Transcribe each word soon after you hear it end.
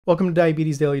Welcome to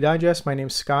Diabetes Daily Digest. My name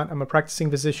is Scott. I'm a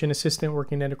practicing physician assistant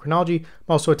working in endocrinology. I'm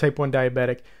also a type 1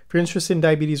 diabetic. If you're interested in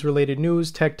diabetes related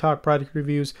news, tech talk, product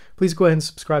reviews, please go ahead and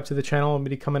subscribe to the channel. I'm going to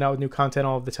be coming out with new content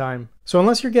all of the time. So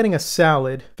unless you're getting a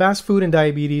salad, fast food and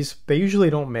diabetes, they usually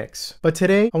don't mix. But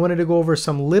today I wanted to go over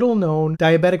some little known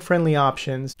diabetic friendly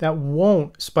options that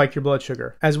won't spike your blood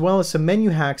sugar, as well as some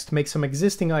menu hacks to make some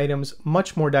existing items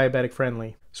much more diabetic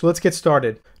friendly. So let's get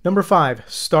started. Number 5,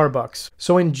 Starbucks.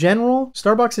 So in general,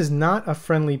 Starbucks is not a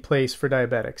friendly place for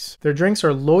diabetics. Their drinks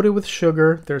are loaded with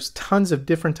sugar, there's tons of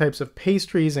different types of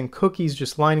pastries and cookies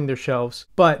just lining their shelves,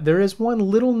 but there is one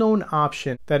little known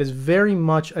option that is very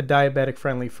much a diabetic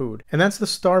friendly food, and that's the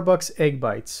Starbucks Egg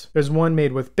Bites. There's one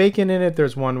made with bacon in it,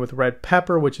 there's one with red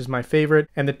pepper, which is my favorite,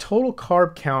 and the total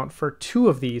carb count for 2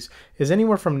 of these is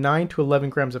anywhere from 9 to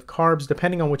 11 grams of carbs,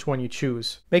 depending on which one you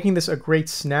choose, making this a great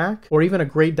snack or even a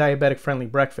great diabetic friendly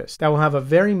breakfast that will have a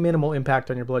very minimal impact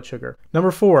on your blood sugar.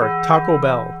 Number 4, Taco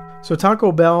Bell. So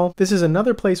Taco Bell, this is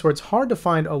another place where it's hard to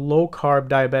find a low-carb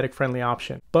diabetic-friendly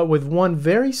option. But with one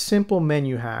very simple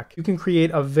menu hack, you can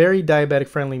create a very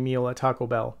diabetic-friendly meal at Taco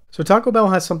Bell. So Taco Bell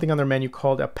has something on their menu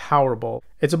called a Power Bowl.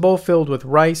 It's a bowl filled with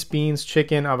rice, beans,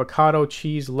 chicken, avocado,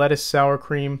 cheese, lettuce, sour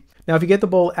cream. Now, if you get the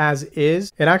bowl as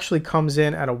is, it actually comes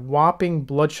in at a whopping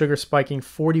blood sugar spiking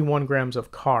 41 grams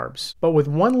of carbs. But with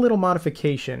one little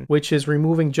modification, which is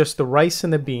removing just the rice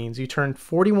and the beans, you turn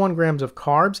 41 grams of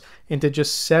carbs into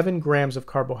just 7 grams of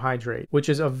carbohydrate, which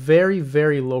is a very,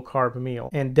 very low carb meal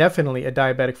and definitely a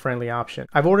diabetic friendly option.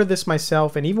 I've ordered this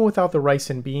myself, and even without the rice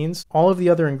and beans, all of the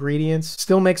other ingredients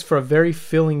still makes for a very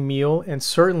filling meal and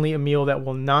certainly a meal that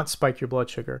will not spike your blood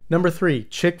sugar. Number 3,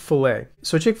 Chick-fil-A.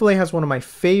 So Chick-fil-A has one of my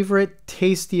favorite,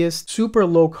 tastiest, super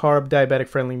low carb diabetic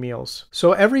friendly meals.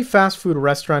 So every fast food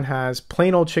restaurant has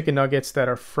plain old chicken nuggets that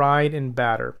are fried in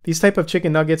batter. These type of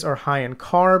chicken nuggets are high in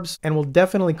carbs and will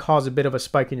definitely cause a bit of a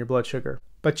spike in your blood sugar.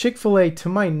 But Chick-fil-A, to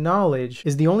my knowledge,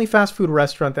 is the only fast food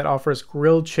restaurant that offers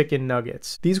grilled chicken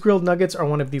nuggets. These grilled nuggets are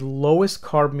one of the lowest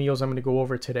carb meals I'm going to go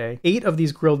over today. 8 of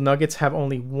these grilled nuggets have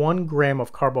only 1 gram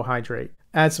of carbohydrate.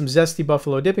 Add some zesty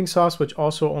buffalo dipping sauce, which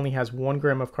also only has 1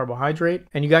 gram of carbohydrate,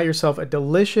 and you got yourself a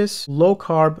delicious,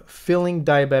 low-carb, filling,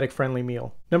 diabetic-friendly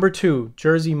meal. Number 2,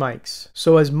 Jersey Mike's.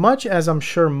 So as much as I'm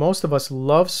sure most of us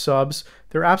love subs,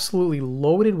 they're absolutely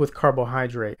loaded with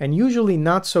carbohydrate, and usually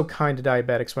not so kind to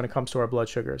diabetics when it comes to our blood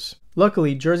sugars.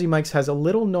 Luckily, Jersey Mike's has a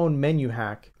little-known menu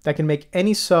hack that can make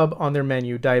any sub on their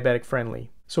menu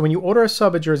diabetic-friendly. So when you order a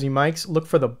sub at Jersey Mike's, look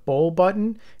for the bowl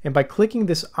button, and by clicking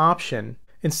this option,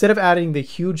 instead of adding the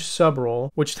huge sub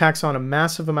roll, which tacks on a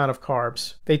massive amount of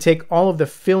carbs, they take all of the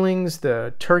fillings,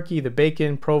 the turkey, the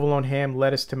bacon, provolone ham,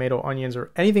 lettuce, tomato, onions, or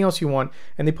anything else you want,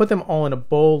 and they put them all in a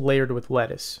bowl layered with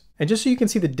lettuce. And just so you can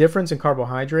see the difference in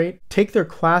carbohydrate, take their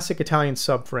classic Italian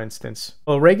sub for instance.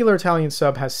 A regular Italian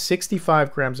sub has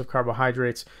 65 grams of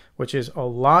carbohydrates, which is a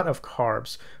lot of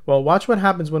carbs. Well, watch what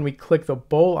happens when we click the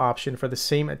bowl option for the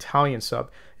same Italian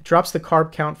sub. It drops the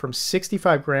carb count from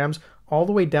 65 grams all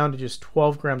the way down to just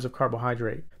 12 grams of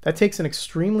carbohydrate. That takes an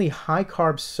extremely high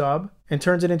carb sub and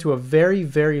turns it into a very,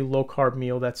 very low carb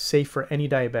meal that's safe for any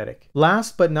diabetic.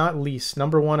 Last but not least,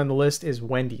 number 1 on the list is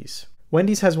Wendys.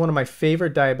 Wendys has one of my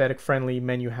favorite diabetic friendly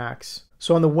menu hacks.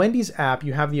 So on the Wendys app,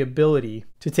 you have the ability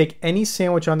to take any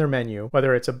sandwich on their menu,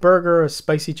 whether it's a burger, a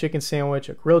spicy chicken sandwich,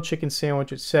 a grilled chicken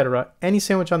sandwich, etc., any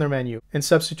sandwich on their menu, and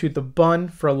substitute the bun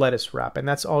for a lettuce wrap, and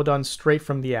that's all done straight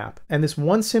from the app. And this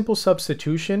one simple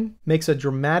substitution makes a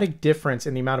dramatic difference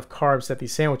in the amount of carbs that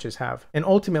these sandwiches have, and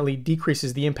ultimately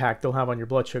decreases the impact they'll have on your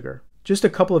blood sugar. Just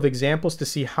a couple of examples to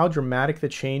see how dramatic the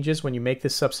change is when you make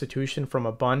this substitution from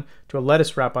a bun to a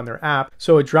lettuce wrap on their app.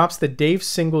 So it drops the Dave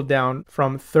single down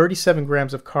from 37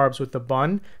 grams of carbs with the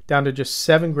bun down to just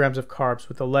 7 grams of carbs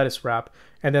with the lettuce wrap.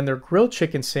 And then their grilled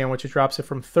chicken sandwich, it drops it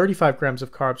from 35 grams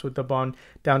of carbs with the bun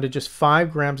down to just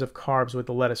 5 grams of carbs with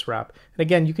the lettuce wrap. And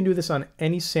again, you can do this on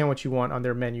any sandwich you want on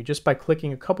their menu just by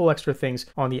clicking a couple extra things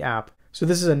on the app. So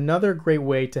this is another great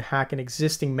way to hack an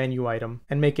existing menu item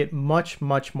and make it much,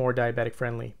 much more diabetic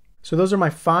friendly. So those are my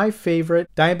 5 favorite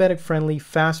diabetic friendly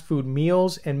fast food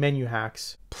meals and menu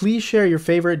hacks. Please share your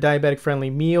favorite diabetic friendly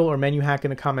meal or menu hack in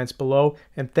the comments below,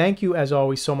 and thank you as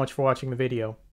always so much for watching the video.